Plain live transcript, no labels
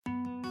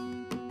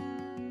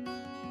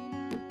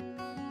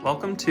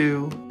Welcome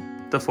to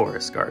The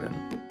Forest Garden,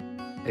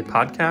 a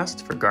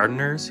podcast for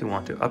gardeners who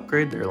want to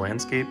upgrade their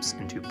landscapes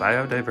into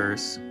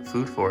biodiverse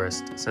food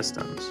forest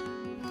systems.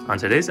 On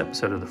today's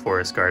episode of The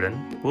Forest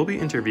Garden, we'll be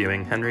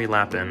interviewing Henry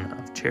Lappen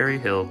of Cherry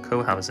Hill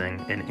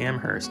Cohousing in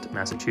Amherst,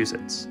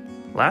 Massachusetts.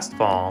 Last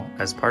fall,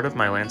 as part of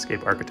my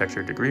landscape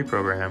architecture degree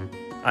program,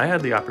 I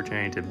had the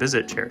opportunity to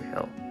visit Cherry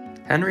Hill.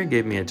 Henry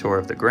gave me a tour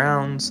of the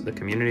grounds, the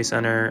community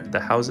center, the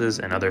houses,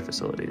 and other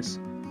facilities.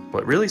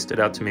 What really stood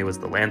out to me was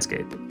the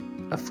landscape.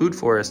 A food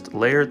forest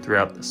layered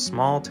throughout the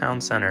small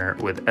town center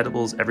with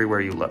edibles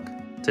everywhere you look.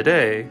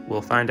 Today,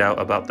 we'll find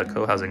out about the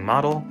co-housing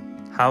model,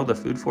 how the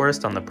food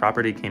forest on the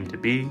property came to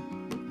be,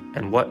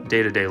 and what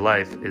day-to-day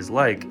life is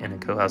like in a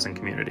co-housing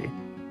community.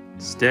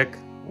 Stick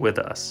with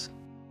us.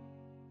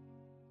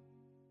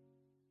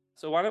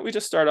 So why don't we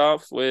just start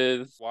off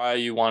with why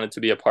you wanted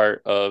to be a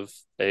part of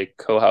a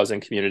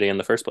co-housing community in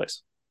the first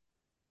place?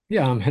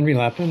 Yeah, I'm Henry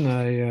Lappen.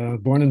 I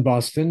born in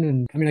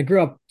Boston, and I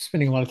grew up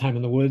spending a lot of time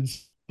in the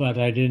woods, but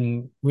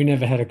we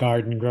never had a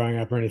garden growing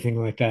up or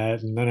anything like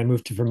that. And then I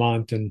moved to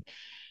Vermont, and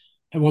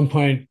at one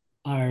point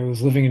I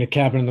was living in a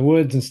cabin in the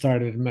woods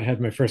and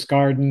had my first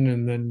garden,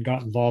 and then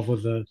got involved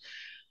with an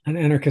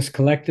anarchist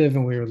collective,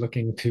 and we were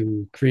looking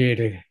to create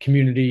a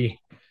community,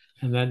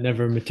 and that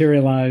never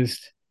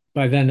materialized.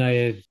 By then I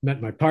had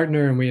met my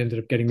partner, and we ended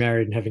up getting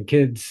married and having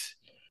kids.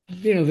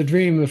 The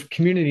dream of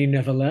community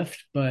never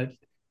left, but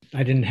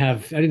I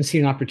didn't see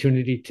an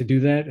opportunity to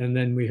do that. And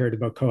then we heard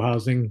about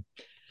co-housing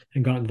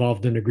and got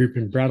involved in a group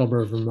in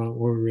Brattleboro, Vermont,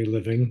 where we were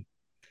living.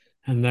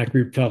 And that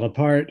group fell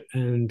apart.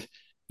 And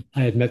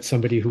I had met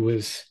somebody who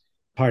was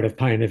part of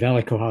Pioneer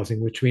Valley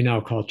Co-housing, which we now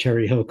call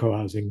Cherry Hill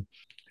Co-housing.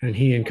 And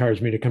he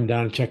encouraged me to come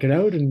down and check it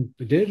out. And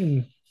we did.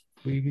 And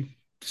we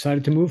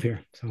decided to move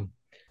here. So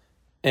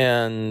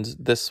And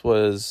this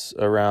was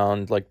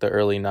around like the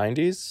early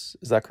 90s,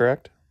 is that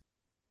correct?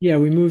 yeah,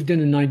 we moved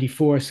in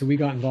 '94, so we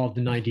got involved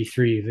in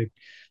 '93.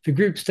 The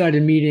group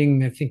started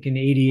meeting, I think, in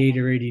 '88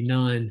 or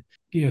 '89.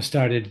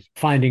 Started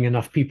finding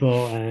enough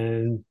people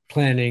and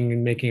planning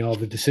and making all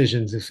the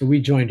decisions. And so we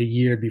joined a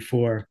year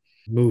before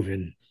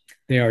moving.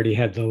 They already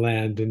had the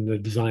land and the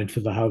design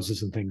for the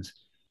houses and things.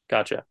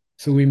 Gotcha.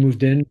 So we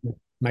moved in.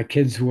 My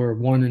kids were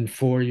 1 and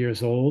 4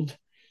 years old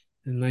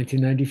in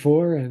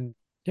 1994, and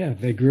yeah,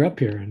 they grew up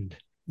here. And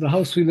the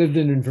house we lived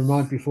in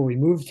Vermont before we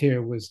moved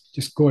here was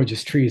just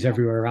gorgeous trees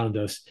everywhere around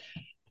us.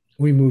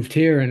 We moved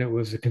here and it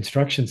was a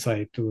construction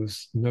site. There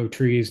was no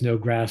trees, no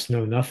grass,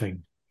 no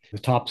nothing. The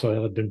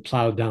topsoil had been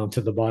plowed down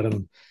to the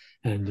bottom,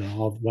 and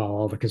while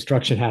all the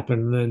construction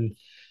happened, and then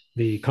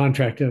the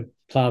contractor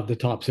plowed the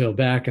topsoil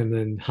back and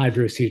then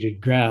hydro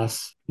seeded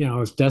grass. I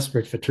was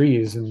desperate for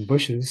trees and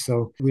bushes,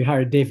 so we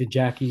hired David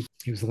Jackie.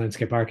 He was a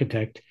landscape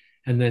architect,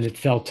 and then it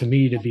fell to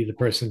me to be the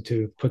person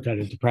to put that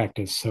into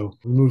practice. So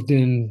we moved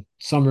in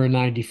summer of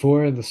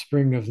 '94. The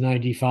spring of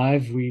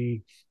 '95,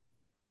 we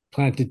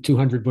planted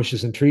 200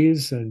 bushes and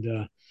trees, and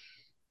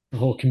the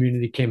whole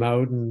community came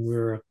out, and we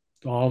were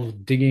all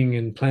digging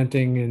and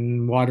planting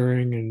and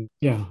watering, and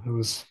yeah, it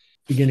was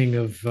beginning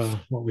of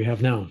what we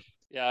have now.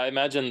 Yeah, I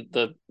imagine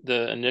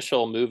the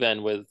initial move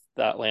in with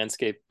that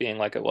landscape being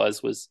like it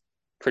was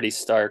pretty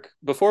stark.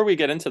 Before we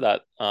get into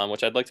that,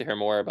 which I'd like to hear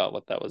more about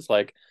what that was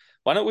like,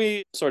 why don't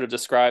we sort of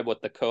describe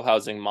what the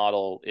co-housing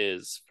model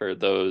is for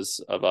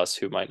those of us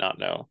who might not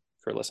know,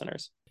 for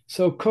listeners?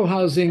 So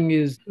co-housing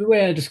is the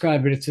way I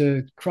describe it. It's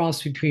a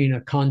cross between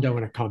a condo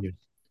and a commune.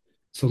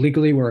 So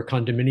legally, we're a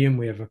condominium.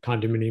 We have a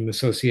condominium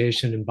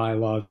association and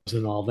bylaws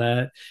and all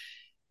that.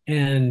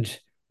 And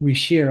we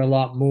share a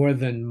lot more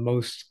than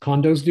most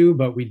condos do,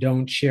 but we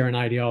don't share an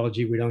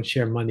ideology. We don't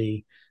share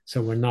money.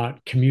 So we're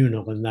not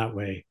communal in that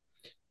way.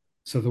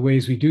 So the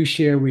ways we do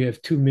share, we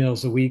have 2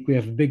 meals a week. We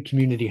have a big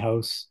community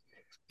house.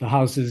 The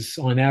houses,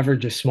 on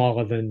average, are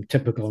smaller than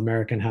typical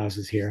American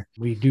houses here.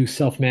 We do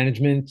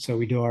self-management, so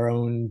we do our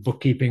own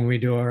bookkeeping, we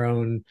do our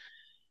own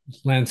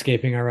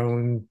landscaping, our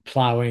own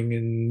plowing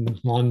and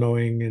lawn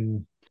mowing,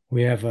 and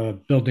we have a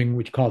building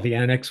which we call the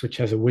annex, which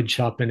has a wood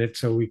shop in it,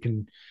 so we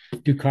can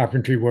do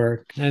carpentry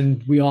work.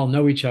 And we all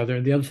know each other.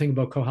 And the other thing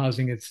about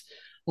co-housing, it's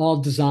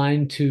all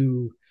designed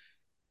to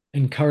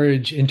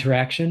encourage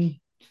interaction.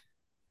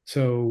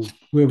 So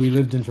where we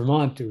lived in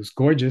Vermont, it was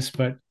gorgeous,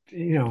 but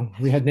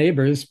we had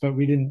neighbors, but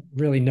we didn't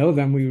really know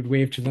them. We would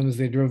wave to them as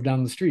they drove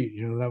down the street.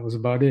 That was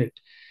about it.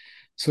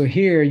 So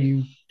here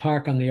you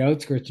park on the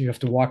outskirts, you have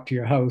to walk to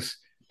your house.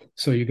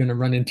 So you're going to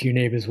run into your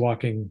neighbors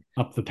walking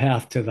up the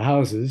path to the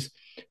houses,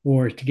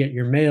 or to get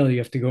your mail, you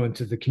have to go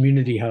into the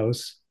community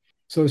house.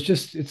 So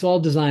it's all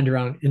designed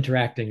around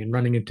interacting and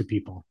running into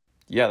people.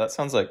 Yeah, that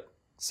sounds like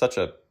such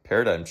a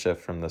paradigm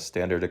shift from the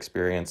standard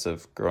experience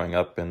of growing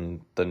up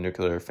in the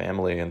nuclear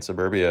family in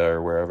suburbia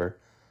or wherever.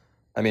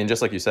 I mean,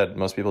 just like you said,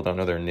 most people don't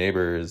know their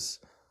neighbors.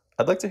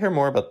 I'd like to hear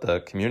more about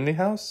the community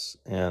house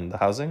and the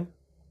housing.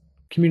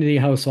 Community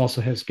house also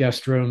has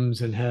guest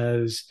rooms and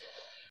has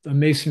a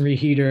masonry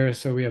heater.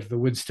 So we have the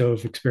wood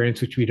stove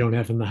experience, which we don't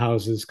have in the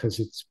houses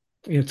because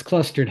it's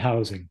clustered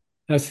housing.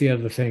 That's the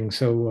other thing.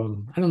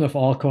 So I don't know if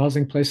all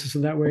co-housing places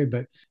are that way,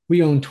 but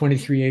we own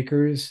 23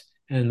 acres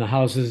and the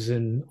houses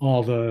and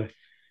all the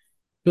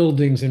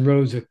buildings and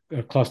roads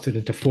are clustered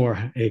into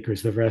 4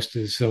 acres. The rest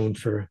is zoned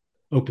for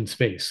open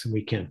space, and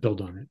we can't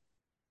build on it.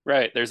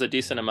 Right. There's a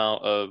decent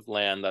amount of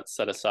land that's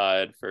set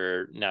aside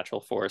for natural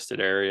forested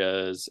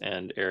areas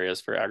and areas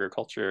for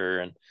agriculture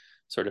and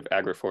sort of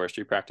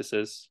agroforestry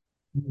practices.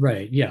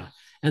 Right, yeah.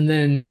 And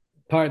then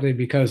partly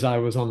because I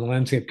was on the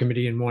landscape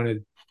committee and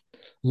wanted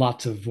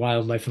lots of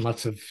wildlife and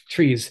lots of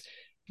trees,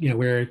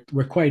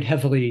 we're quite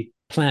heavily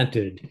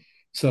planted.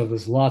 So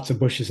there's lots of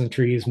bushes and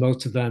trees.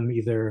 Most of them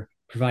either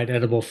provide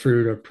edible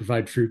fruit or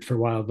provide fruit for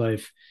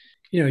wildlife.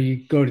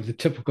 You go to the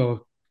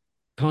typical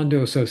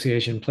condo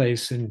association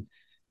place and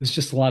there's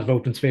just a lot of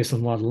open space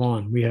and a lot of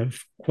lawn. We have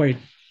quite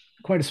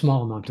a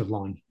small amount of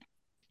lawn,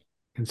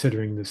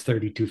 considering there's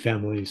 32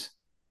 families.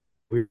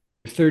 We're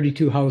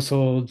 32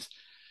 households,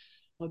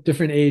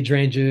 different age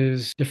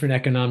ranges, different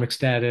economic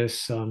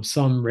status,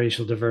 some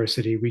racial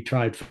diversity. We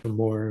tried for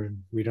more,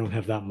 and we don't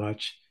have that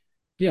much.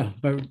 Yeah,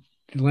 but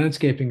the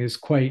landscaping is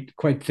quite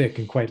thick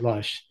and quite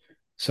lush,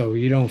 so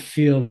you don't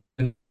feel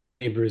the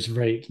neighbors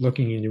right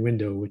looking in your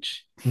window.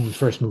 Which when we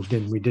first moved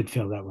in, we did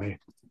feel that way.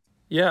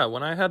 Yeah,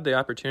 when I had the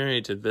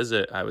opportunity to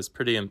visit, I was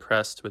pretty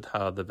impressed with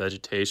how the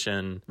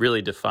vegetation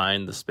really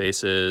defined the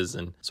spaces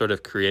and sort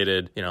of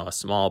created, a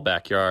small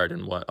backyard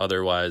in what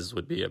otherwise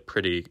would be a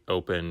pretty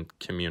open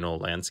communal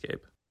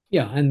landscape.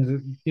 Yeah,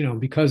 and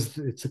because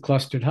it's a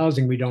clustered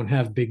housing, we don't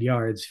have big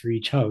yards for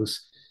each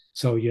house.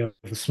 So you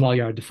have a small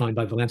yard defined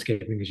by the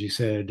landscaping, as you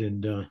said,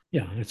 and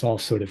yeah, it's all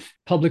sort of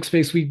public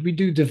space. We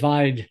do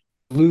divide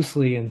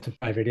loosely into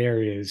private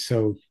areas,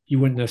 so you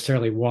wouldn't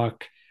necessarily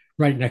walk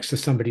right next to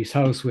somebody's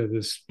house where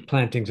there's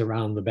plantings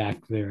around the back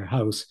of their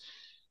house,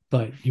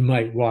 but you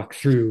might walk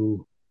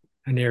through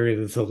an area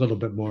that's a little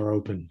bit more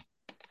open.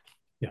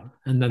 Yeah,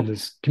 and then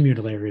there's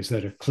communal areas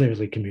that are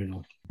clearly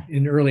communal.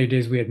 In earlier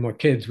days, we had more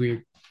kids.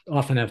 We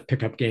often have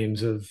pickup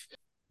games of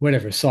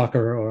whatever,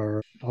 soccer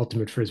or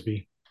ultimate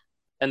frisbee.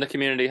 And the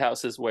community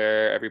house is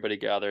where everybody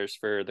gathers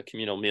for the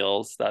communal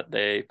meals that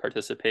they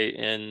participate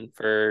in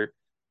for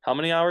how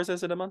many hours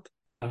is it a month?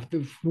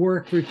 The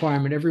work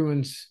requirement,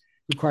 everyone's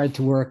required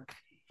to work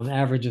an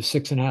average of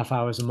 6.5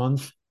 hours a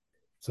month.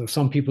 So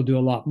some people do a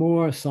lot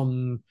more,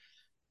 some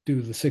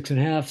do the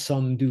 6.5,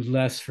 some do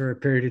less for a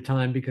period of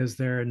time because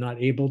they're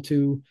not able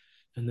to,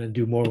 and then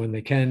do more when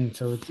they can.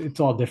 So it's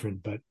all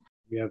different, but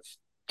we have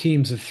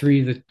teams of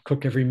 3 that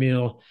cook every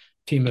meal,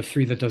 team of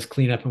 3 that does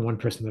cleanup, and one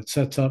person that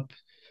sets up.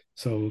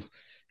 So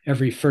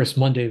every first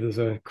Monday there's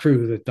a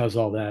crew that does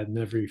all that, and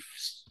every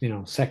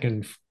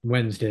second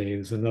Wednesday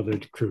is another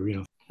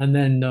crew. And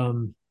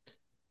then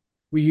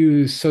we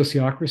use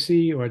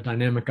sociocracy or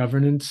dynamic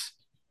governance.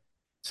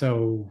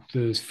 So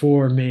there's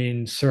 4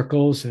 main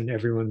circles, and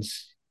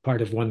everyone's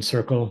part of one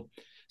circle.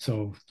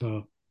 So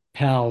the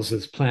PALS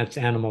is plants,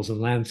 animals, and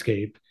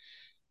landscape.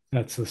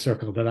 That's the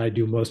circle that I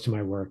do most of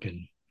my work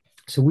in.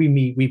 So we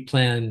meet, we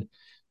plan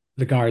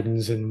the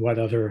gardens and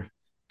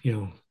you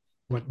know,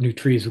 what new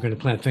trees we're going to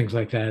plant, things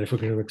like that. If we're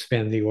going to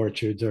expand the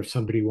orchards, or if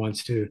somebody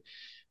wants to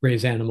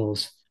raise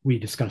animals, we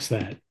discuss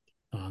that.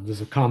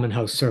 There's a common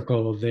house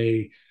circle.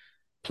 They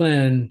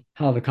plan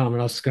how the common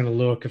house is going to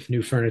look, if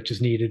new furniture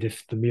is needed,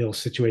 if the meal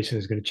situation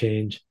is going to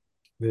change.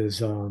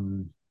 There's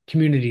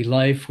community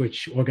life,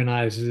 which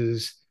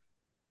organizes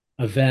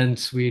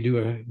events. We do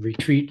a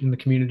retreat in the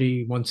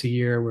community once a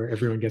year where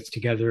everyone gets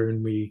together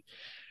and we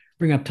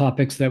bring up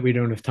topics that we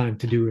don't have time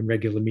to do in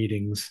regular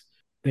meetings.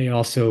 They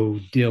also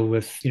deal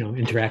with,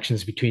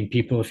 interactions between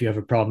people. If you have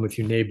a problem with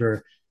your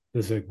neighbor,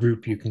 there's a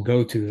group you can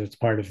go to that's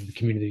part of the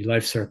community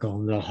life circle,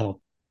 and they'll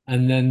help.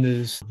 And then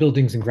there's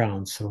buildings and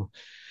grounds. So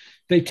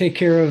they take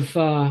care of,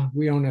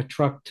 we own a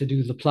truck to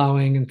do the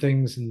plowing and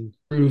things, and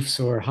roofs,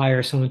 or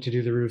hire someone to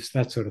do the roofs,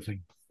 that sort of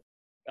thing.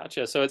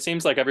 Gotcha. So it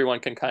seems like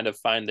everyone can kind of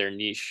find their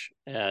niche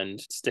and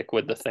stick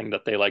with the thing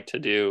that they like to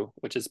do,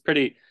 which is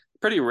pretty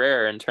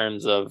rare in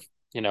terms of,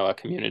 a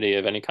community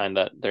of any kind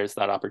that there's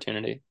that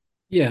opportunity.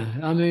 Yeah,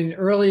 I mean,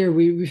 earlier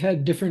we've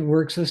had different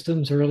work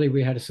systems. Early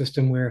we had a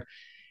system where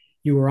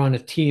you were on a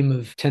team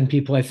of 10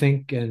 people, I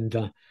think, and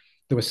there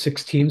were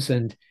 6 teams,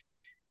 and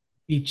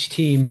each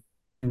team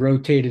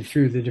rotated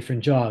through the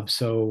different jobs.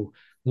 So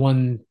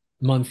one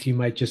month you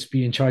might just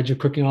be in charge of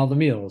cooking all the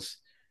meals.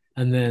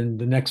 And then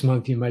the next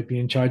month you might be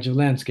in charge of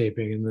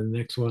landscaping. And then the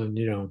next one,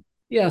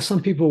 yeah,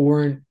 some people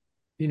weren't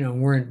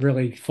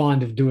really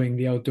fond of doing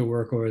the outdoor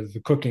work or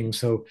the cooking.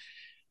 So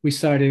we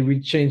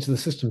changed the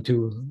system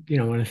to,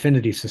 an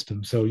affinity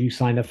system. So you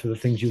sign up for the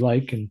things you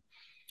like, and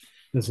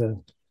there's a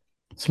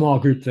small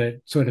group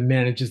that sort of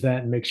manages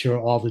that and makes sure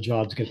all the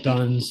jobs get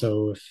done.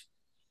 So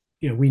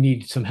if we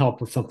need some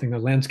help with something, a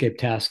landscape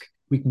task,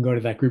 we can go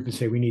to that group and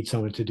say we need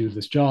someone to do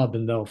this job,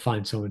 and they'll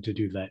find someone to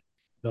do that.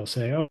 They'll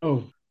say,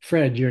 "Oh,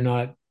 Fred, you're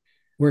not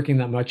working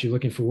that much. You're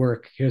looking for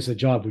work. Here's a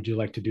job. Would you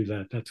like to do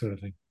that?" That sort of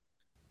thing.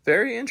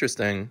 Very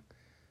interesting.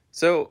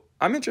 So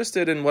I'm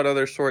interested in what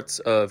other sorts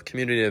of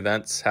community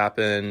events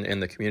happen in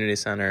the community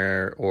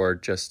center or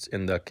just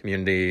in the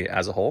community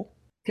as a whole.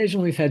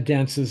 Occasionally, we've had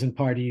dances and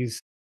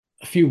parties.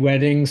 a few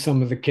weddings.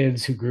 Some of the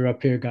kids who grew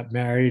up here got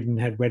married and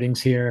had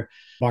weddings here,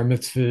 bar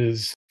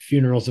mitzvahs,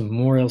 funerals and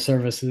memorial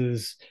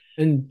services.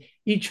 And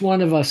each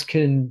one of us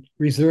can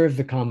reserve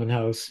the common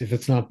house if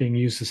it's not being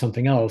used for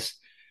something else.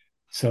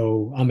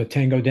 So I'm a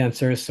tango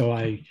dancer, so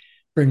I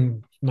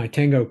bring my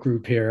tango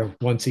group here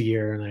once a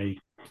year and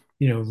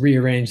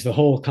rearrange the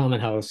whole common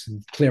house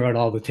and clear out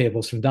all the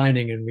tables from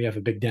dining, and we have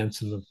a big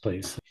dance in the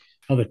place.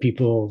 Other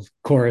people,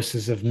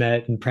 choruses have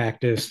met and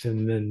practiced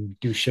and then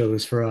do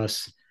shows for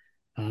us.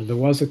 There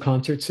was a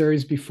concert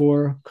series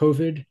before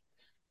COVID,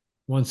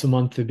 once a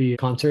month to be a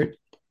concert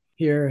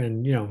here,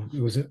 and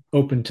it was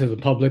open to the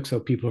public, so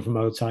people from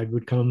outside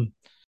would come.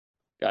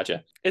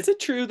 Gotcha. Is it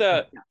true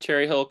that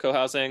Cherry Hill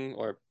Co-housing,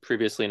 or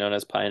previously known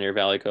as Pioneer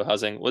Valley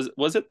Co-housing,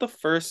 was it the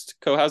first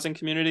co-housing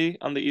community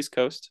on the East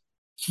Coast?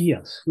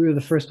 Yes, we were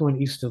the first one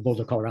east of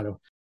Boulder,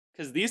 Colorado.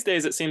 Because these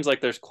days it seems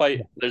like there's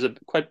a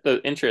quite the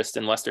interest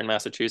in Western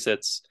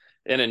Massachusetts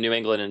and in New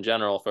England in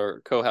general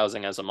for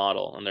co-housing as a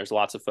model, and there's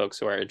lots of folks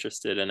who are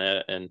interested in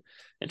it and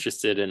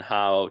interested in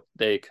how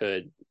they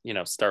could,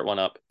 start one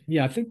up.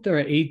 Yeah, I think there are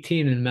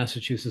 18 in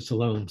Massachusetts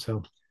alone.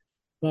 So,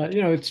 but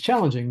it's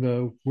challenging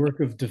the work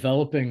of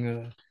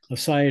developing a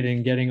site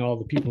and getting all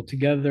the people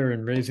together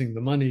and raising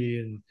the money,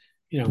 and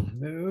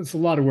it's a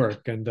lot of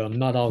work. And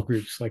not all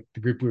groups, like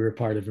the group we were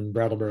part of in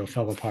Brattleboro,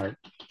 fell apart.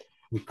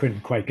 We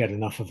couldn't quite get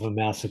enough of a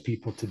mass of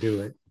people to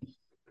do it.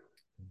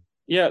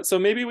 Yeah, so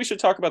maybe we should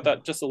talk about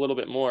that just a little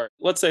bit more.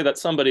 Let's say that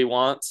somebody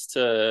wants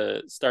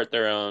to start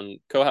their own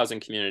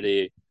co-housing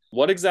community.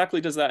 What exactly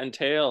does that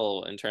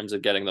entail in terms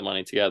of getting the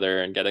money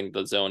together and getting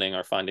the zoning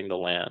or finding the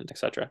land,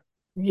 etc.?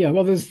 Yeah,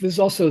 well, there's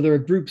also there are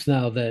groups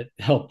now that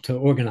help to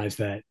organize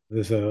that.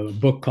 There's a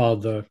book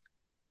called the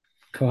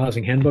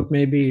Co-housing Handbook,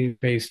 maybe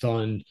based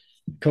on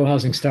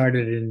co-housing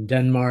started in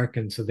Denmark,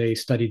 and so they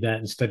studied that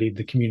and studied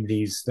the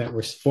communities that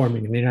were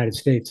forming in the United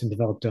States and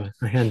developed a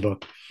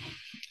handbook.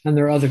 And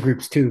there are other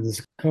groups too.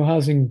 There's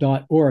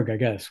cohousing.org, I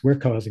guess. We're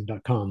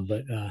cohousing.com,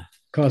 but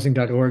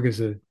cohousing.org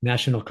is a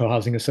national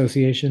co-housing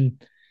association.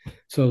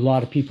 So a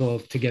lot of people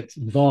to get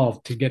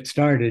involved, to get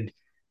started,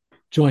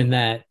 join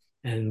that.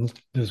 And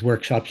there's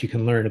workshops you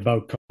can learn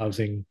about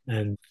co-housing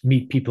and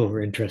meet people who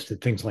are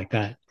interested, things like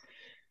that.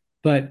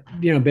 But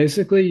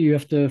basically, you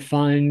have to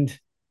find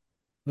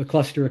the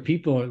cluster of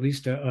people, or at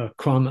least a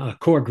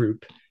core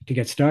group, to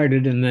get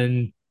started, and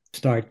then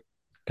start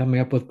coming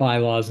up with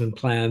bylaws and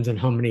plans and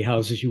how many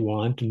houses you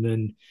want, and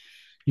then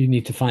you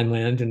need to find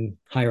land and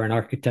hire an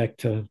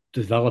architect to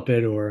develop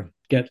it or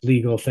get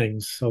legal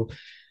things. So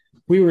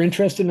we were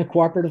interested in a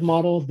cooperative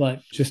model,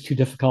 but just too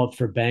difficult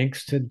for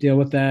banks to deal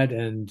with that,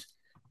 and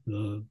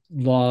the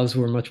laws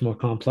were much more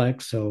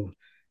complex. So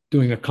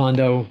doing a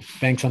condo,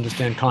 banks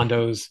understand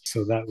condos,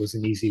 so that was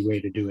an easy way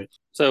to do it.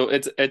 So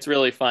it's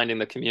really finding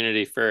the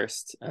community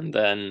first and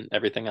then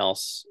everything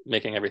else,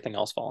 making everything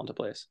else fall into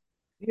place.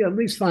 Yeah, at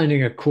least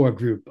finding a core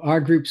group. Our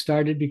group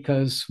started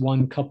because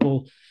one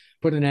couple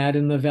put an ad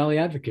in the Valley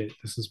Advocate.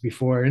 This was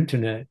before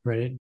internet,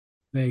 right?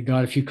 They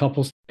got a few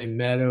couples they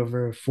met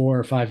over 4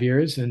 or 5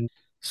 years and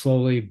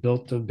slowly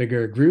built a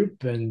bigger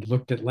group and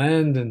looked at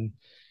land, and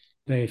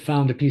they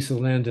found a piece of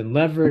land in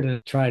Leverett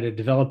and tried to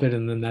develop it,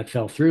 and then that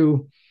fell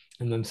through.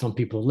 And then some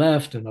people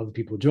left and other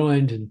people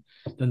joined, and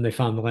then they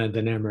found the land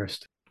in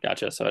Amherst.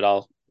 Gotcha. So it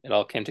all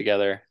came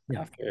together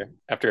Yeah.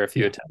 after a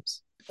few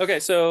attempts. Okay,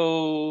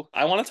 so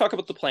I want to talk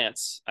about the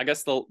plants. I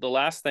guess the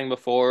last thing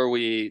before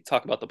we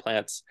talk about the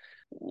plants,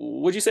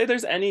 would you say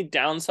there's any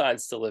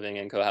downsides to living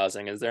in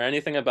co-housing? Is there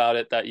anything about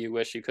it that you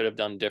wish you could have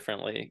done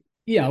differently?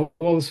 Yeah,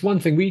 well, it's one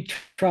thing. We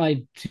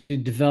tried to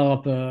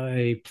develop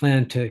a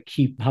plan to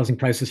keep housing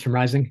prices from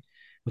rising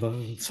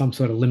with some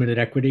sort of limited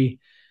equity.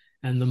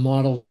 And the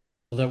model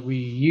that we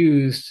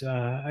used,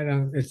 I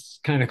don't, it's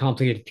kind of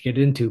complicated to get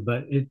into,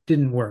 but it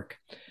didn't work.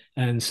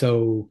 And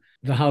so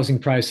the housing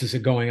prices are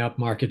going up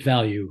market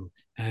value,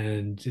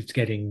 and it's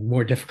getting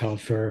more difficult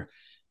for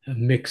a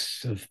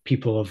mix of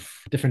people of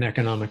different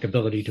economic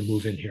ability to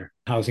move in here.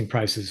 Housing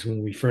prices,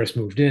 when we first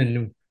moved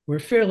in, were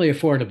fairly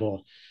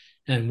affordable,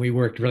 and we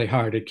worked really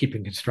hard at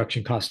keeping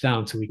construction costs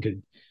down so we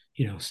could,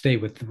 stay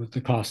with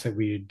the costs that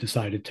we had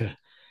decided to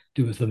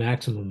do as the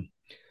maximum.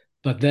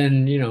 But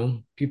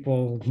then,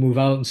 people move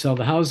out and sell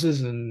the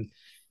houses, and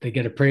they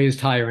get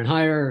appraised higher and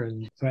higher.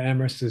 And so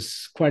Amherst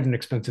is quite an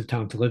expensive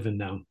town to live in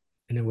now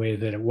in a way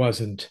that it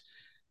wasn't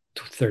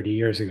 30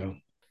 years ago.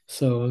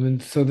 So, I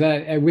mean, so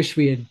that I wish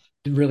we had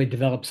really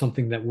developed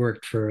something that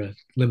worked for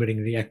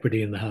limiting the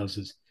equity in the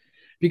houses.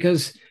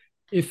 Because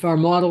if our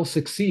model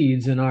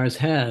succeeds, and ours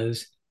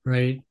has,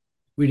 right,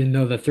 we didn't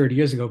know that 30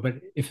 years ago, but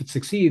if it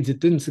succeeds, it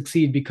didn't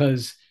succeed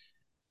because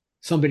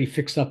somebody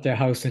fixed up their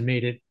house and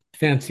made it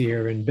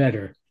fancier and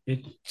better.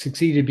 It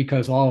succeeded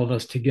because all of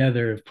us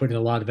together have put a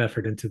lot of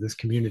effort into this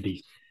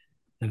community.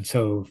 And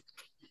so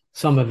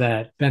some of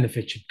that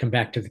benefit should come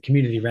back to the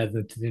community rather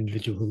than to the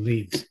individual who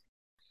leads.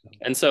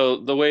 And so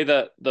the way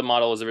that the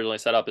model was originally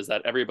set up is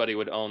that everybody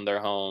would own their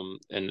home,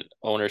 and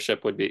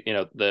ownership would be,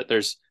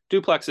 there's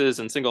duplexes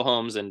and single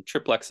homes and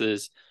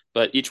triplexes,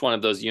 but each one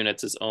of those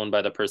units is owned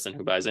by the person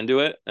who buys into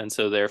it. And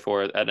so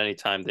therefore at any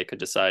time they could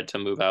decide to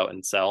move out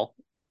and sell.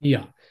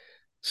 Yeah.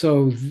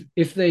 So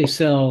if they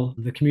sell,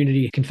 the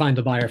community can find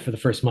the buyer for the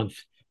first month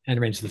and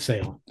arrange the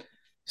sale.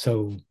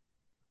 So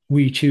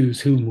we choose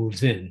who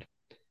moves in.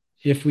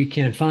 If we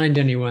can't find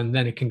anyone,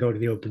 then it can go to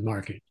the open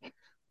market.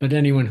 But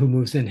anyone who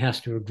moves in has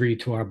to agree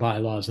to our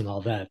bylaws and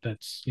all that.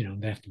 That's,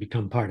 they have to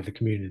become part of the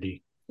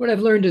community. What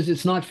I've learned is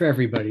it's not for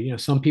everybody.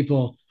 Some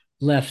people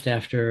left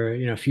after,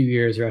 a few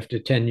years or after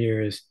 10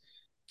 years.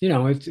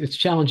 It's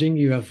challenging.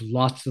 You have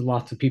lots and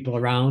lots of people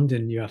around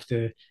and you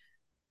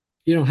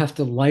don't have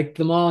to like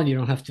them all. You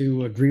don't have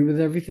to agree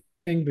with everything,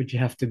 but you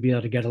have to be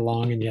able to get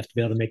along and you have to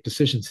be able to make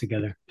decisions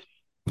together.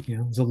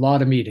 There's a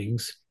lot of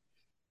meetings.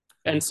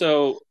 And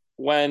so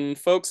when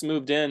folks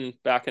moved in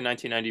back in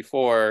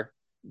 1994,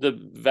 the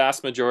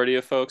vast majority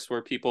of folks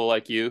were people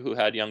like you who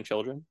had young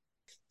children.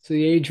 So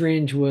the age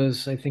range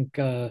was, I think,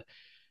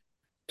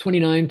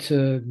 29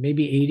 to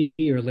maybe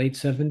 80 or late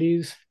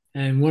 70s.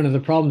 And one of the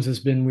problems has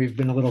been we've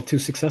been a little too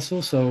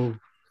successful. So,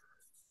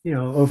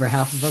 over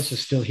half of us are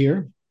still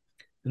here.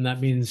 And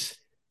that means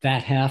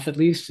that half at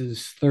least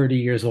is 30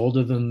 years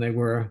older than they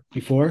were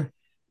before.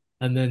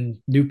 And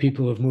then new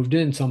people have moved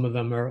in. Some of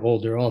them are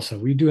older also.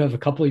 We do have a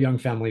couple of young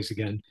families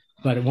again.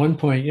 But at one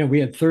point, we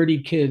had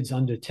 30 kids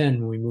under 10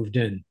 when we moved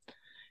in.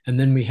 And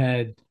then we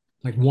had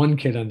like one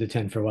kid under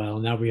 10 for a while.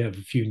 Now we have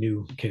a few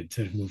new kids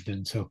that have moved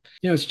in. So,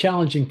 it's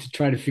challenging to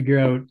try to figure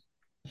out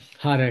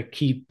how to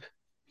keep,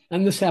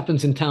 and this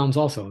happens in towns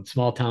also, in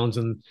small towns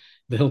and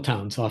the hill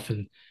towns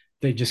often,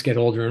 they just get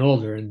older and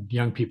older and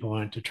young people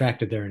aren't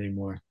attracted there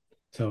anymore.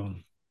 So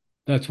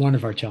that's one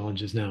of our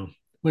challenges now.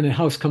 When a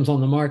house comes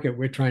on the market,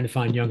 we're trying to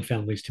find young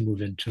families to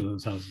move into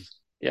those houses.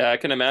 Yeah, I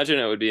can imagine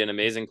it would be an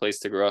amazing place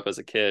to grow up as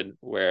a kid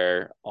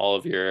where all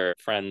of your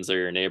friends are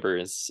your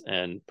neighbors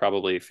and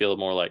probably feel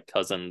more like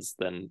cousins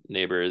than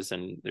neighbors.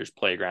 And there's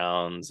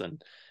playgrounds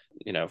and,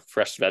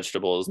 fresh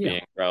vegetables Yeah.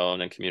 being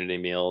grown and community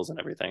meals and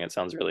everything. It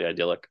sounds really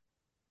idyllic.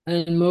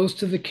 And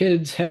most of the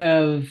kids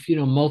have,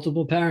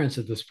 multiple parents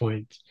at this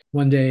point.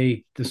 One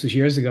day, this was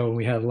years ago when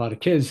we had a lot of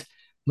kids,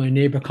 my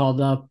neighbor called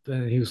up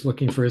and he was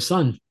looking for his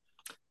son.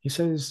 He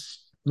says,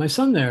 "My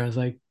son there." I was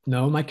like,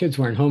 "No, my kids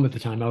weren't home at the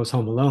time. I was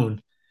home alone."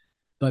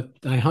 But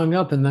I hung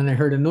up and then I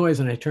heard a noise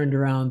and I turned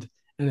around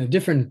and a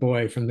different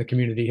boy from the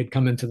community had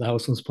come into the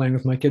house and was playing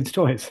with my kids'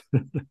 toys.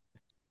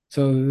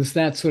 So it's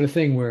that sort of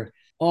thing where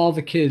all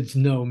the kids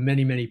know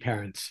many, many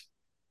parents.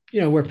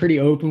 We're pretty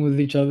open with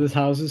each other's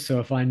houses.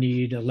 So if I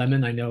need a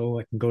lemon, I know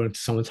I can go into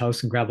someone's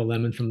house and grab a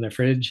lemon from their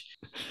fridge.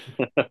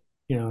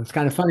 It's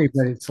kind of funny,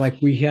 but it's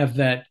like we have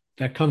that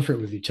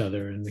comfort with each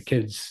other and the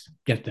kids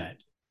get that.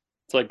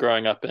 It's like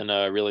growing up in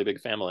a really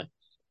big family.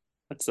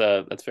 That's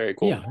very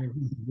cool. Yeah.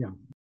 Yeah.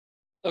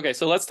 Okay,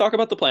 so let's talk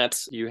about the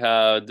plants. You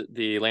had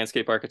the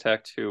landscape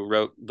architect who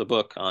wrote the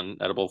book on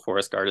edible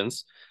forest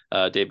gardens,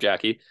 Dave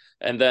Jackie.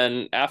 And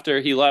then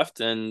after he left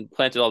and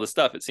planted all the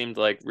stuff, it seemed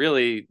like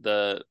really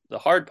the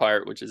hard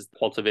part, which is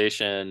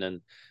cultivation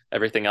and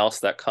everything else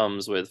that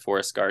comes with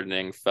forest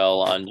gardening,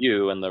 fell on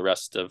you and the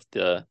rest of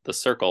the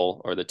circle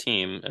or the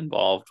team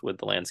involved with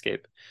the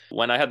landscape.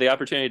 When I had the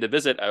opportunity to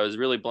visit, I was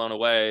really blown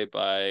away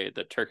by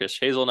the Turkish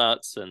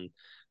hazelnuts and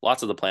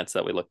lots of the plants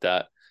that we looked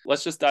at.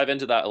 Let's just dive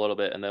into that a little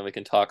bit and then we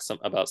can talk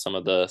about some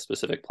of the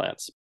specific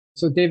plants.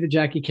 So David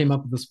Jackie came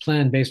up with this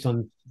plan based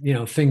on,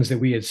 things that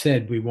we had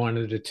said. We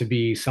wanted it to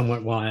be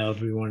somewhat wild.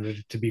 We wanted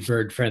it to be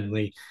bird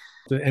friendly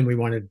and we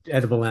wanted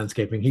edible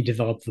landscaping. He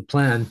developed the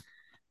plan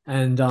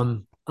and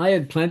I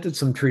had planted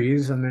some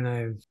trees. I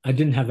mean, I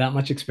didn't have that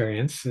much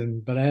experience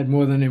but I had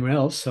more than anyone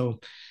else. So,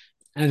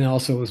 and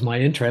also it was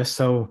my interest.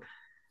 So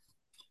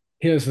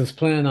here's this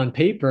plan on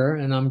paper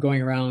and I'm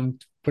going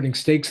around putting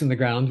stakes in the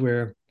ground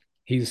where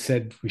he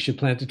said we should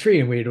plant a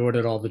tree and we had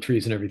ordered all the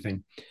trees and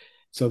everything.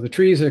 So the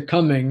trees are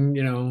coming,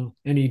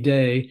 any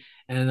day,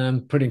 and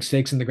I'm putting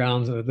stakes in the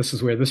ground. So this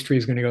is where this tree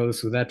is going to go. This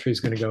is where that tree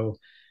is going to go.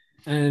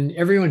 And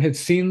everyone had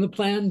seen the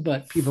plan,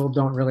 but people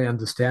don't really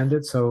understand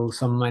it. So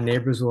some of my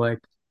neighbors were like,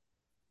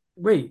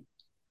 "Wait,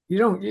 we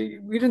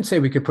didn't say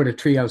we could put a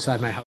tree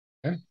outside my house."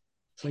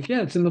 It's like,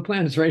 yeah, it's in the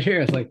plan. It's right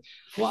here. It's like,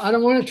 well, I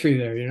don't want a tree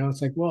there.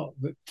 It's like, well,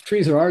 the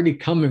trees are already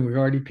coming. We've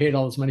already paid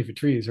all this money for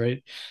trees,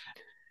 right?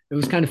 It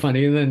was kind of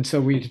funny. And then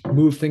so we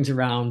moved things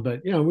around,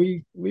 but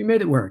we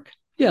made it work.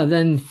 Yeah,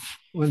 then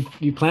when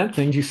you plant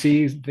things, you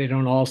see they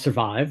don't all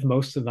survive.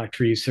 Most of our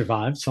trees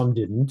survived, some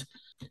didn't.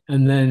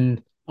 And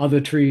then other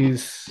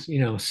trees,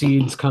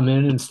 seeds come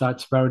in and start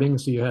sprouting.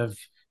 So you have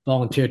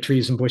volunteer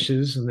trees and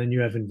bushes, and then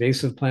you have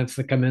invasive plants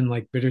that come in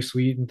like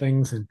bittersweet and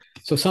things. And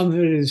so some of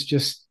it is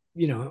just,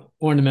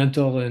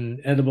 ornamental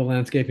and edible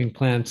landscaping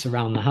plants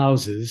around the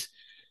houses.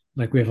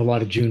 Like we have a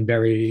lot of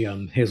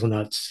Juneberry,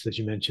 hazelnuts, as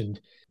you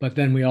mentioned. But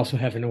then we also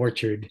have an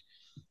orchard,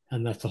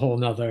 and that's a whole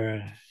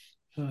nother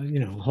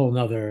whole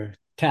nother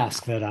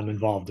task that I'm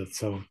involved with.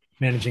 So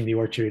managing the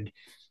orchard,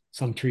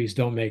 some trees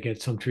don't make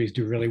it, some trees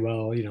do really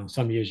well.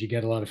 Some years you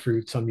get a lot of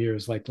fruit, some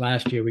years like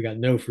last year we got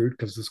no fruit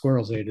because the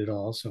squirrels ate it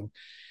all. So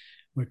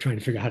we're trying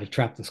to figure out how to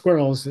trap the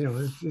squirrels.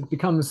 It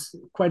becomes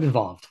quite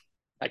involved.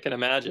 I can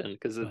imagine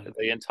because But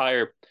the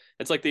entire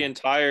it's like the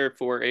entire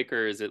 4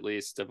 acres at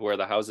least of where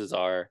the houses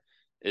are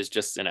is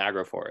just an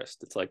agroforest.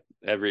 It's like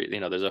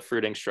there's a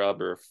fruiting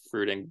shrub or a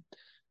fruiting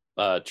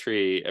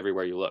tree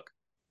everywhere you look.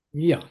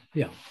 yeah,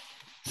 yeah.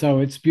 So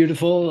it's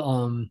beautiful.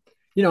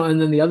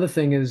 And then the other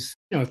thing is,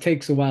 it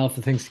takes a while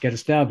for things to get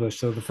established.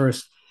 So the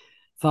first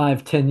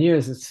 5, 10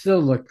 years, it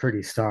still looked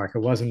pretty stark. It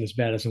wasn't as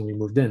bad as when we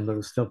moved in, but it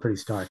was still pretty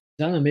stark.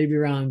 I don't know, maybe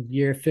around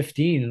year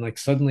 15, and like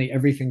suddenly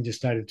everything just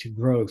started to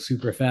grow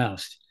super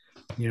fast.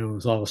 It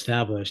was all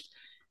established.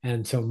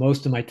 And so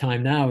most of my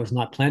time now is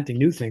not planting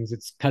new things,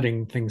 it's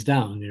cutting things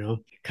down,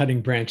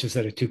 cutting branches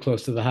that are too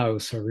close to the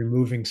house or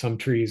removing some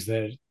trees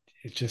that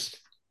it's just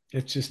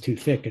it's just too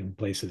thick in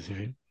places,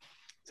 right?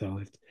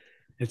 So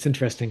it's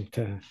interesting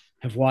to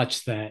have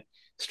watched that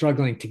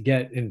struggling to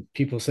get and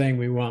people saying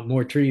we want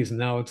more trees, and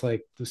now it's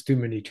like there's too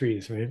many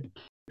trees, right?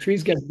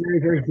 Trees get very,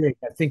 very big.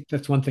 I think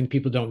that's one thing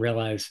people don't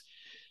realize.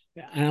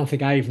 I don't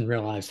think I even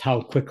realized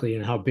how quickly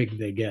and how big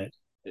they get.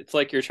 It's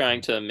like you're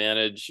trying to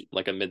manage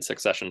like a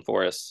mid-succession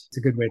forest It's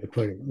a good way to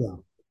put it. Yeah.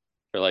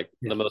 for like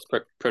Yeah. the most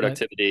But forest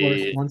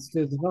productivity. wants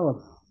to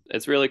develop.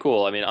 It's really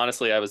cool. I mean,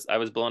 honestly, I was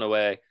blown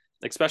away,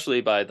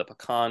 especially by the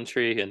pecan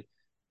tree. And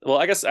well,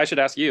 I guess I should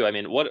ask you. I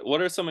mean,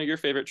 what are some of your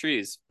favorite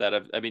trees that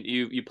have? I mean,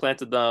 you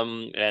planted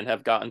them and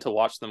have gotten to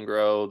watch them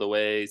grow the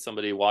way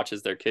somebody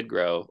watches their kid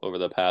grow over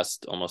the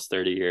past almost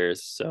 30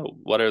 years. So,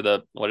 what are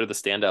the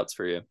standouts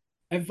for you?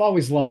 I've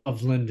always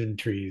loved linden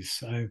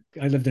trees. I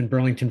lived in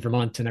Burlington,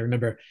 Vermont, and I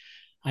remember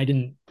I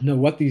didn't know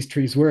what these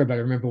trees were, but I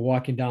remember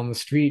walking down the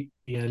street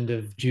the end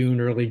of June,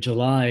 early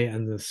July,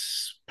 and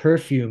this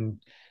perfume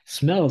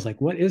smells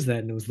like, what is that?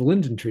 And it was the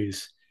linden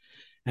trees.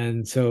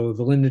 And so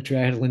the linden tree,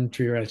 I had a linden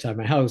tree right outside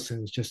my house,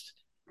 and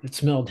it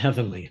smelled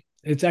heavenly.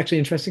 It's actually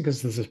interesting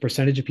because there's a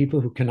percentage of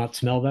people who cannot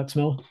smell that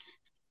smell,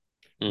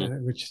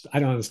 Mm. which I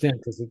don't understand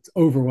because it's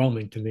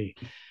overwhelming to me.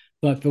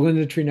 But the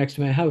linden tree next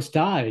to my house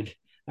died.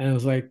 And I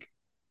was like,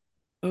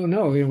 oh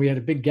no, we had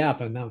a big gap.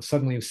 And now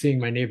suddenly I'm seeing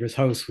my neighbor's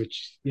house,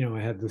 which, I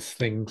had this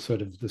thing,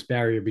 sort of this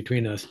barrier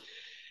between us.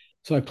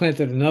 So I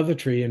planted another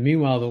tree, and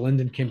meanwhile, the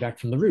linden came back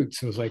from the roots.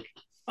 So it was like,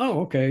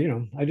 oh, okay,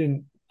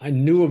 I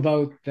knew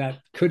about that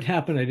could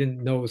happen. I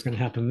didn't know it was going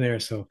to happen there.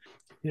 So,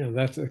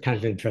 that's a kind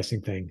of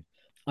interesting thing.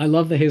 I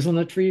love the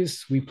hazelnut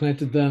trees. We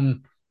planted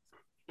them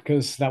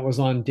because that was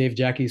on Dave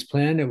Jackie's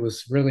plan. It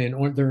was really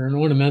they're an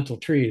ornamental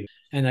tree,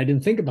 and I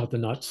didn't think about the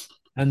nuts.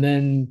 And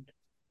then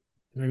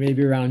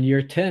maybe around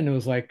year 10, it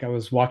was like I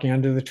was walking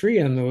under the tree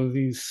and there were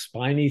these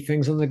spiny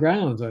things on the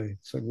ground. I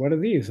said, what are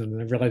these?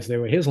 And I realized they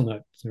were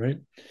hazelnuts, right?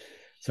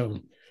 So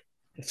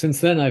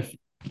since then, I've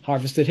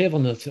harvested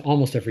hazelnuts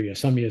almost every year.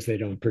 Some years they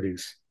don't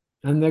produce,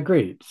 and they're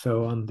great.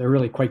 So they're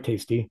really quite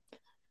tasty.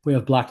 We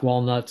have black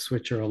walnuts,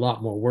 which are a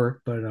lot more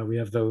work, but we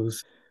have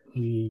those.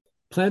 We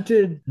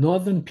planted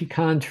northern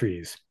pecan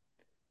trees,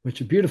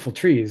 which are beautiful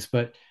trees,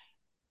 but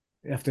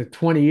after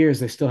 20 years,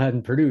 they still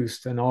hadn't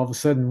produced. And all of a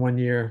sudden, one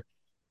year,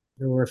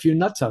 there were a few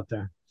nuts out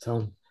there.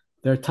 So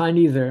they're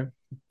tiny. They're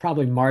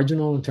probably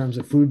marginal in terms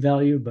of food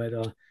value, but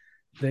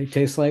they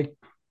taste like,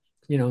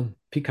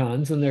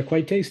 pecans, and they're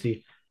quite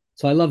tasty.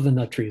 So I love the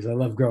nut trees. I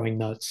love growing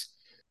nuts.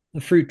 The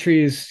fruit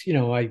trees,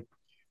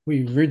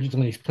 we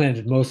originally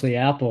planted mostly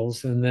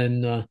apples, and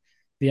then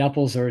the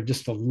apples are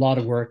just a lot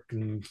of work.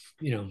 And,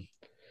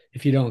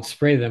 if you don't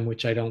spray them,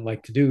 which I don't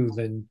like to do,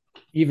 then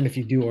even if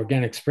you do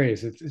organic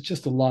sprays, it's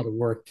just a lot of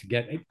work to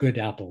get good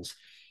apples.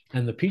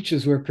 And the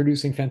peaches were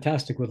producing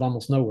fantastic with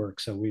almost no work.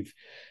 So we've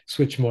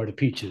switched more to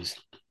peaches.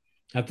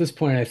 At this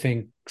point, I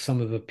think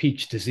some of the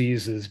peach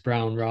diseases,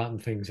 brown rot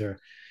and things are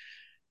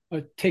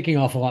taking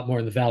off a lot more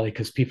in the valley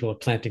because people are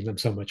planting them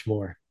so much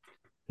more.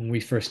 When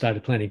we first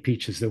started planting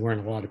peaches, there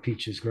weren't a lot of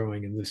peaches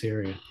growing in this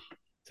area.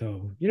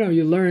 So,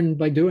 you learn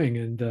by doing.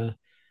 And,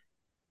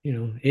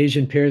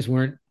 Asian pears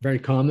weren't very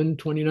common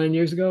 29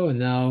 years ago. And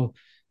now,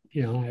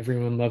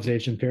 everyone loves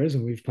Asian pears,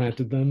 and we've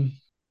planted them.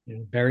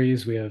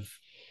 Berries, we have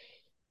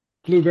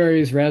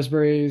blueberries,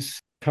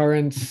 raspberries,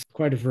 currants,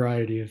 quite a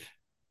variety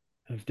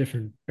of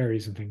different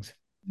berries and things.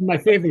 My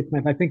favorite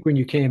plant, I think when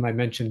you came, I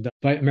mentioned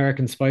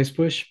American spice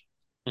bush.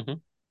 Hmm.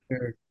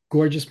 They're a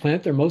gorgeous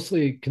plant. They're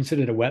mostly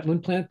considered a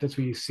wetland plant. That's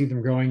where you see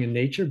them growing in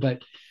nature,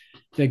 but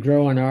they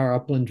grow on our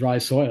upland dry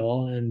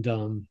soil. And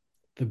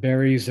the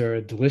berries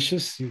are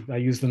delicious. I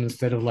use them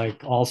instead of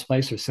like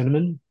allspice or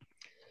cinnamon.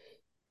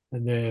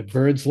 And the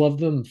birds love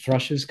them.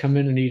 Thrushes come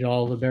in and eat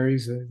all the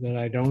berries that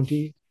I don't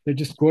eat. They're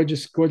just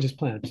gorgeous, gorgeous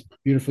plants.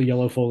 Beautiful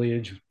yellow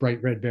foliage,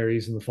 bright red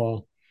berries in the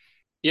fall.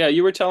 Yeah,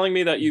 you were telling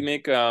me that you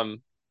make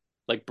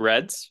like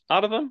breads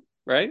out of them,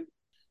 right?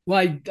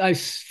 Well, I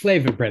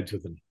flavor breads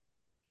with them,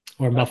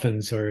 or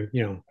muffins, or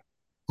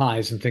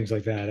pies and things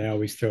like that. I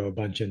always throw a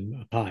bunch in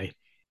a pie.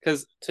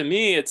 Because to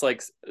me, it's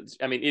like,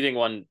 I mean, eating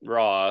one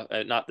raw,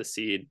 not the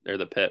seed or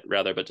the pit,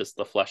 rather, but just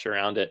the flesh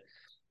around it.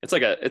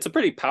 It's a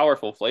pretty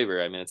powerful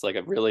flavor. I mean, it's like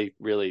a really,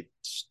 really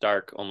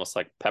stark, almost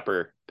like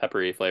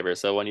peppery flavor.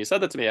 So when you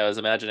said that to me, I was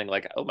imagining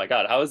like, oh my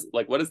God,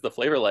 what is the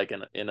flavor like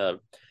in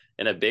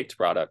a baked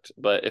product?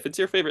 But if it's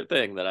your favorite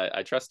thing, then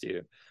I trust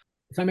you.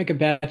 if I make a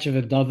batch of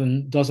a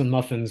dozen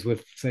muffins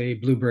with, say,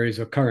 blueberries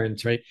or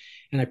currants, right,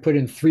 and I put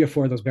in three or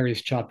four of those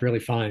berries chopped really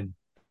fine,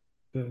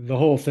 the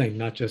whole thing,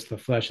 not just the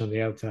flesh on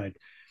the outside,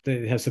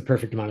 it has the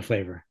perfect amount of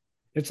flavor.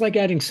 It's like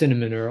adding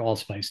cinnamon or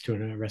allspice to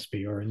a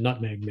recipe or a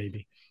nutmeg,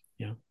 maybe.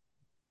 Yeah.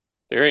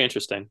 Very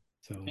interesting.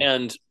 So,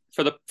 And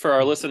for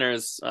our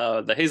listeners,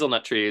 the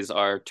hazelnut trees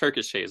are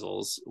Turkish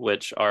hazels,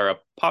 which are a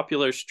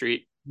popular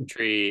street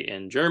tree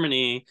in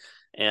Germany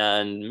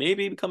and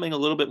maybe becoming a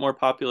little bit more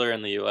popular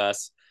in the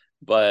US.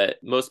 But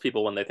most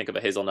people, when they think of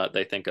a hazelnut,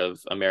 they think of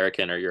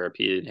American or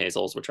European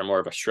hazels, which are more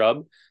of a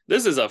shrub.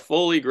 This is a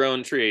fully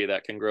grown tree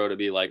that can grow to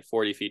be like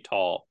 40 feet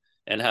tall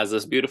and has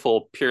this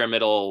beautiful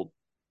pyramidal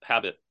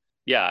habit.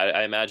 Yeah,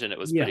 I imagine it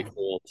was pretty yeah.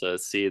 cool to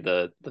see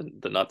the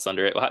nuts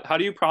under it. How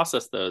do you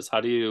process those? How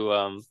do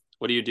you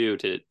what do you do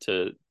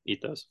to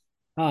eat those?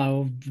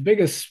 The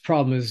biggest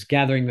problem is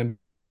gathering them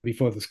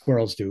before the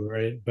squirrels do,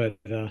 right? But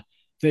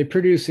they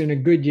produce in a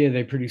good year,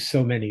 they produce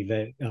so many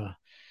that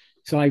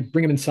so I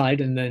bring them inside,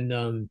 and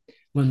then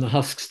when the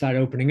husks start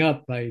opening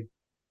up, I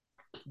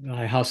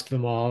husk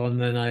them all,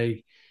 and then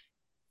I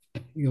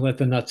you let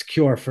the nuts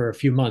cure for a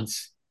few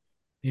months,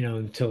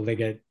 until they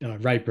get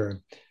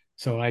riper.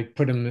 So I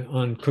put them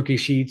on cookie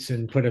sheets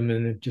and put them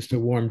in just a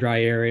warm,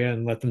 dry area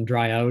and let them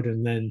dry out,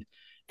 and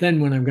then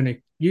when I'm going to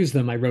use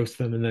them, I roast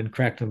them and then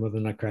crack them with a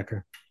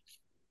nutcracker.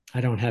 I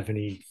don't have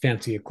any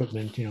fancy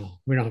equipment.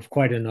 We don't have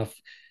quite enough.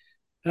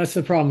 That's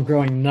the problem.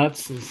 Growing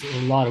nuts is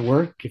a lot of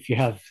work. If you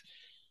have,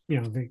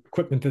 the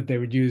equipment that they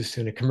would use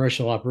in a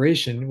commercial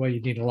operation, well,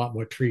 you need a lot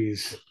more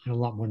trees and a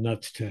lot more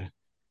nuts to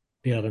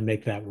be able to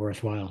make that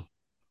worthwhile.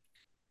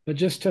 But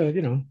just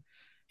to,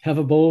 have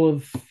a bowl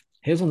of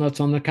hazelnuts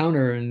on the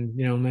counter and,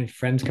 my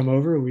friends come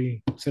over,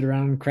 we sit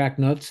around and crack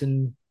nuts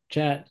and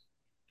chat.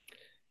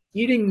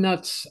 Eating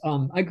nuts,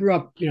 I grew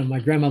up, my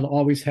grandmother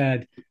always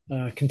had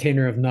a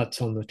container of nuts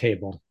on the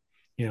table,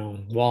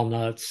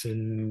 walnuts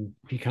and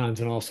pecans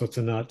and all sorts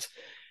of nuts.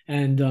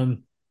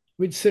 And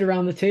we'd sit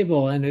around the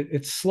table, and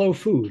it's slow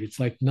food.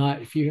 It's like,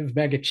 not if you have a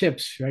bag of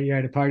chips, right? You're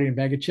at a party and a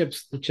bag of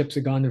chips, the chips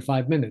are gone in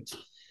 5 minutes.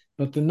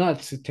 But the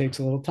nuts, it takes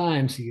a little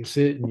time. So you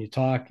sit and you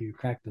talk, you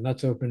crack the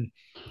nuts open.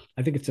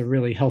 I think it's a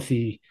really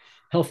healthy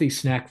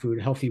snack food,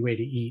 a healthy way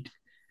to eat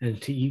and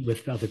to eat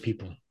with other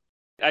people.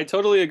 I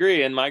totally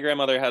agree. And my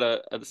grandmother had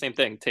the same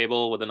thing,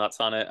 table with the nuts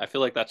on it. I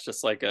feel like that's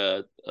just like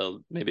a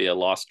maybe a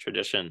lost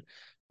tradition.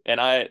 And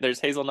there's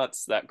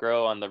hazelnuts that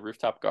grow on the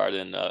rooftop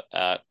garden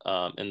at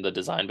in the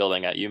design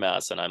building at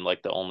UMass, and I'm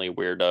like the only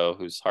weirdo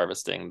who's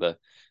harvesting the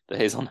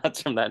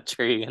hazelnuts from that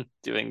tree and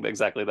doing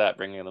exactly that,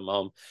 bringing them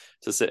home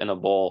to sit in a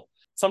bowl.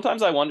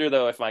 Sometimes I wonder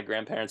though if my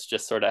grandparents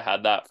just sort of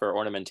had that for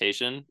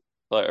ornamentation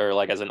or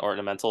like as an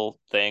ornamental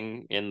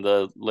thing in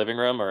the living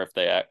room, or if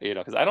they,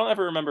 because I don't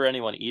ever remember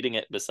anyone eating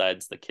it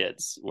besides the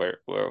kids, where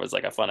it was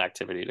like a fun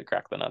activity to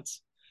crack the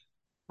nuts.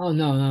 Oh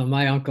no, no,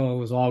 my uncle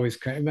was always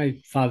cracking. My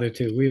father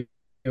too.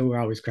 We were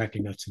always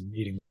cracking nuts and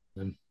eating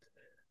them.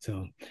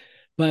 So,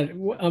 but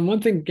one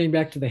thing, getting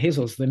back to the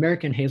hazels, the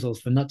American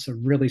hazels, the nuts are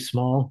really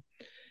small,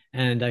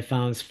 and I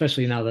found,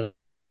 especially now that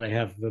I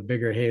have the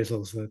bigger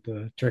hazels that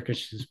the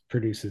Turkish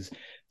produces,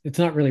 it's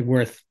not really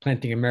worth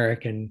planting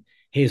American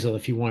hazel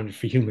if you want it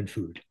for human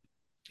food.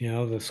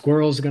 The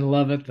squirrels are going to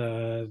love it,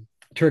 the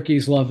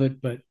turkeys love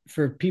it, but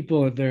for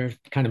people, they're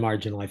kind of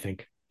marginal, I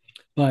think.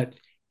 But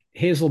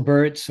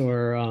hazelberts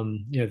or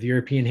the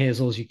European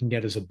hazels you can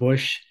get as a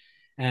bush,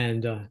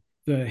 and the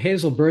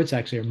hazelberts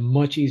actually are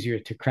much easier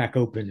to crack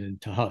open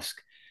and to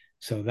husk.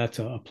 So that's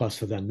a plus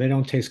for them. They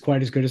don't taste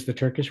quite as good as the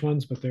Turkish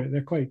ones, but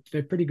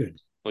they're pretty good.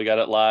 We got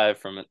it live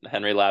from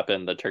Henry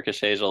Lappen. The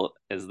Turkish hazel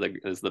is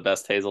the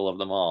best hazel of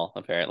them all.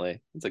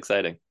 Apparently, it's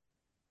exciting.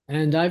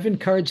 And I've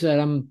encouraged that.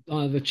 I'm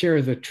the chair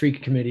of the tree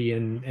committee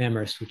in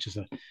Amherst, which is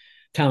a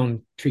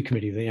town tree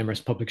committee, the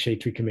Amherst Public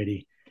Shade Tree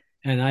Committee.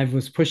 And I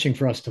was pushing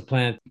for us to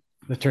plant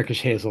the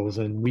Turkish hazels,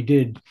 and we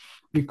did.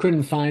 We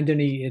couldn't find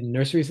any in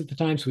nurseries at the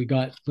time, so we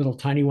got little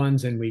tiny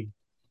ones, and we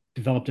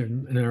developed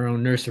them in our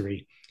own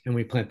nursery, and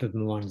we planted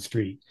them along the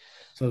street.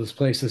 So there's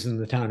places in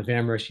the town of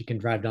Amherst you can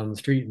drive down the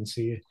street and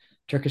see a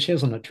Turkish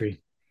hazelnut tree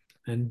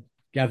and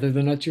gather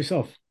the nuts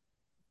yourself.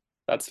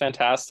 That's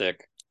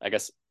fantastic. I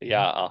guess,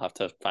 yeah, I'll have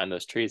to find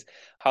those trees.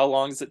 How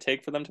long does it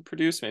take for them to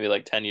produce? Maybe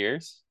like 10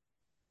 years?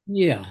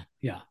 Yeah,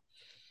 yeah.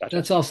 Gotcha.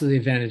 That's also the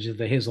advantage of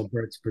the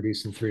hazelberts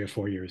produce in 3 or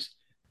 4 years.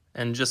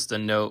 And just a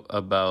note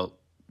about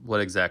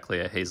what exactly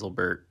a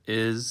hazelburt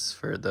is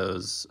for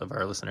those of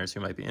our listeners who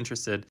might be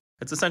interested.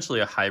 It's essentially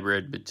a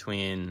hybrid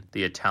between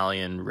the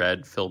Italian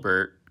red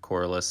filbert,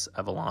 Corylus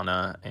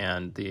avellana,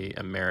 and the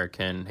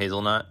American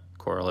hazelnut,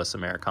 Corylus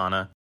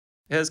americana.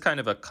 It has kind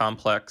of a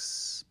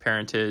complex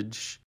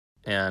parentage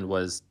and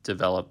was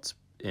developed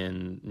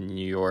in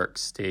New York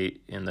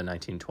State in the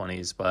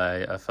 1920s by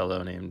a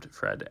fellow named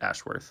Fred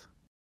Ashworth.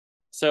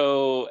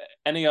 So,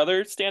 any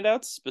other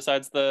standouts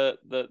besides the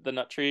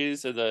nut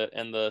trees or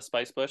the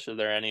spice bush? Are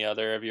there any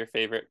other of your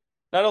favorite,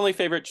 not only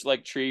favorite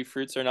like tree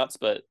fruits or nuts,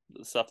 but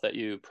the stuff that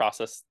you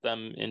process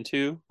them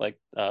into, like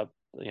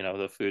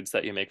the foods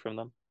that you make from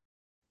them?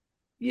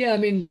 Yeah, I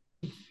mean,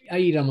 I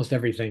eat almost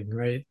everything,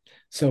 right?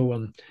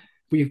 So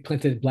we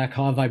planted black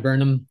haw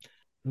viburnum,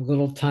 a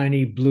little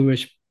tiny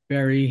bluish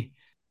berry,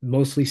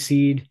 mostly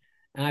seed.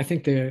 And I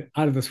think they're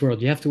out of this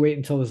world. You have to wait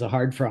until there's a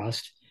hard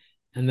frost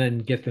and then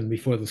get them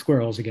before the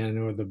squirrels again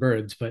or the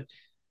birds. But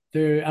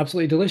they're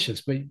absolutely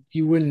delicious. But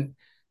you wouldn't,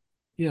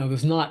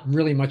 there's not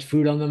really much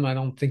food on them. I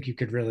don't think you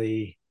could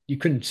really, you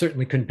couldn't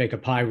certainly couldn't bake a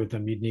pie with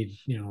them. You'd need,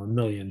 a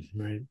million,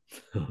 right?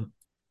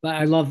 But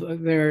I love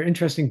they're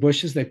interesting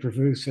bushes. They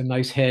produce a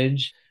nice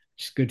hedge,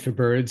 which is good for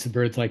birds. The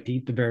birds like to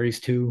eat the berries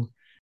too.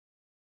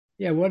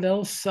 Yeah, what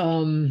else? I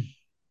don't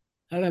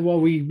know, well,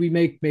 we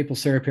make maple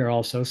syrup here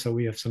also, so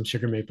we have some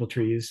sugar maple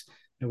trees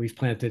that we've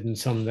planted and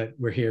some that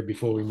were here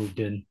before we moved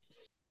in.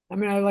 I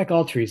mean, I like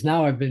all trees.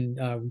 Now we've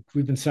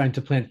been starting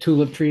to plant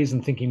tulip trees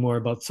and thinking more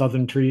about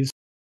southern trees.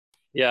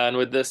 Yeah, and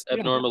with this Yeah,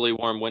 abnormally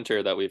warm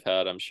winter that we've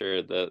had, I'm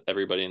sure that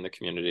everybody in the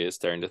community is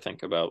starting to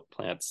think about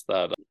plants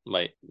that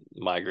might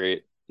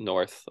migrate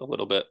north a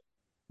little bit.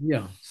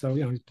 yeah. So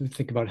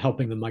think about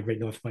helping them migrate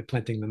north by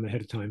planting them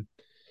ahead of time.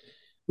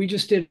 We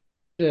just did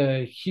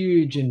a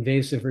huge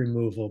invasive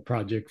removal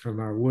project from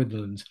our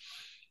woodlands.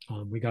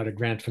 We got a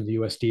grant from the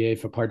USDA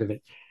for part of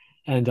it,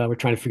 and we're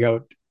trying to figure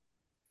out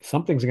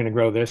something's going to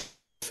grow this.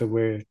 So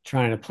we're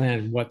trying to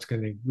plan what's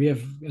going to. We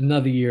have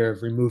another year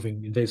of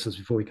removing invasives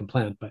before we can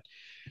plant, but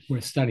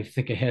we're starting to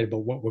think ahead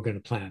about what we're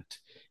going to plant,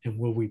 and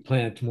will we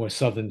plant more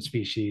southern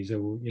species,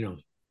 or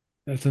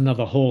that's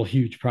another whole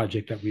huge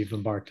project that we've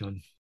embarked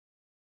on.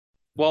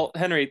 Well,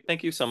 Henry,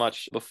 thank you so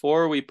much.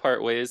 Before we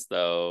part ways,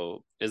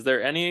 though, is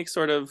there any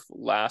sort of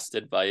last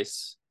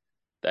advice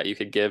that you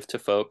could give to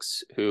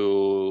folks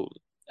who,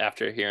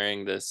 after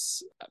hearing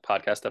this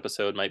podcast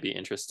episode, might be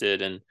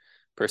interested in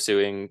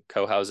pursuing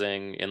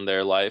co-housing in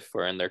their life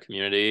or in their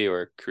community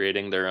or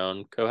creating their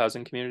own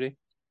co-housing community?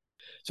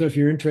 So if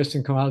you're interested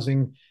in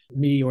co-housing,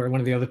 me or one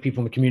of the other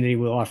people in the community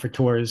will offer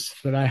tours,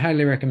 but I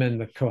highly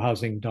recommend the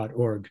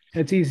cohousing.org.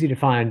 It's easy to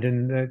find,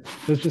 and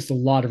there's just a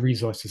lot of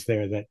resources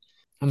there that,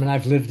 I mean,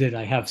 I've lived it.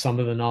 I have some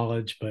of the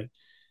knowledge, but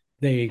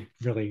they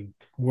really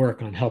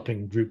work on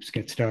helping groups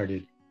get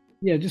started.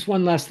 Yeah, just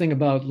one last thing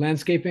about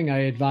landscaping. I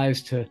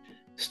advise to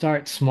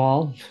start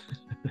small.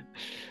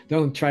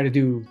 Don't try to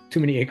do too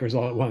many acres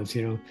all at once,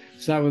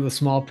 Start with a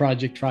small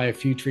project, try a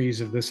few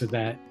trees of this or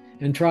that,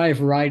 and try a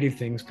variety of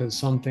things because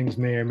some things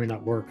may or may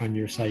not work on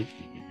your site.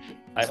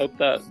 I hope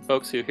that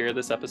folks who hear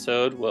this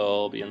episode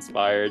will be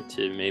inspired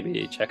to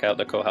maybe check out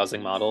the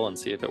co-housing model and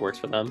see if it works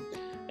for them.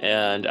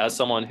 And as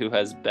someone who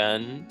has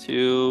been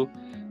to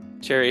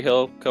Cherry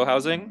Hill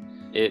co-housing,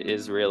 it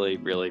is really,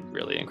 really,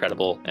 really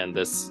incredible. And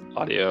this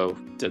audio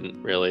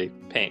didn't really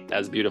paint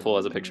as beautiful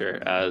as a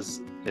picture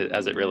as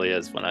it really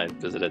is when I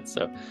visited.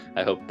 So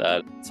I hope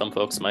that some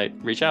folks might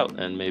reach out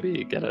and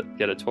maybe get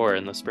a tour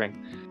in the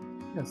spring.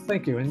 Yes,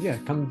 thank you. And yeah,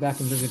 come back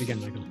and visit again,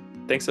 Michael.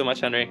 Thanks so much,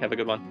 Henry. Have a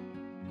good one.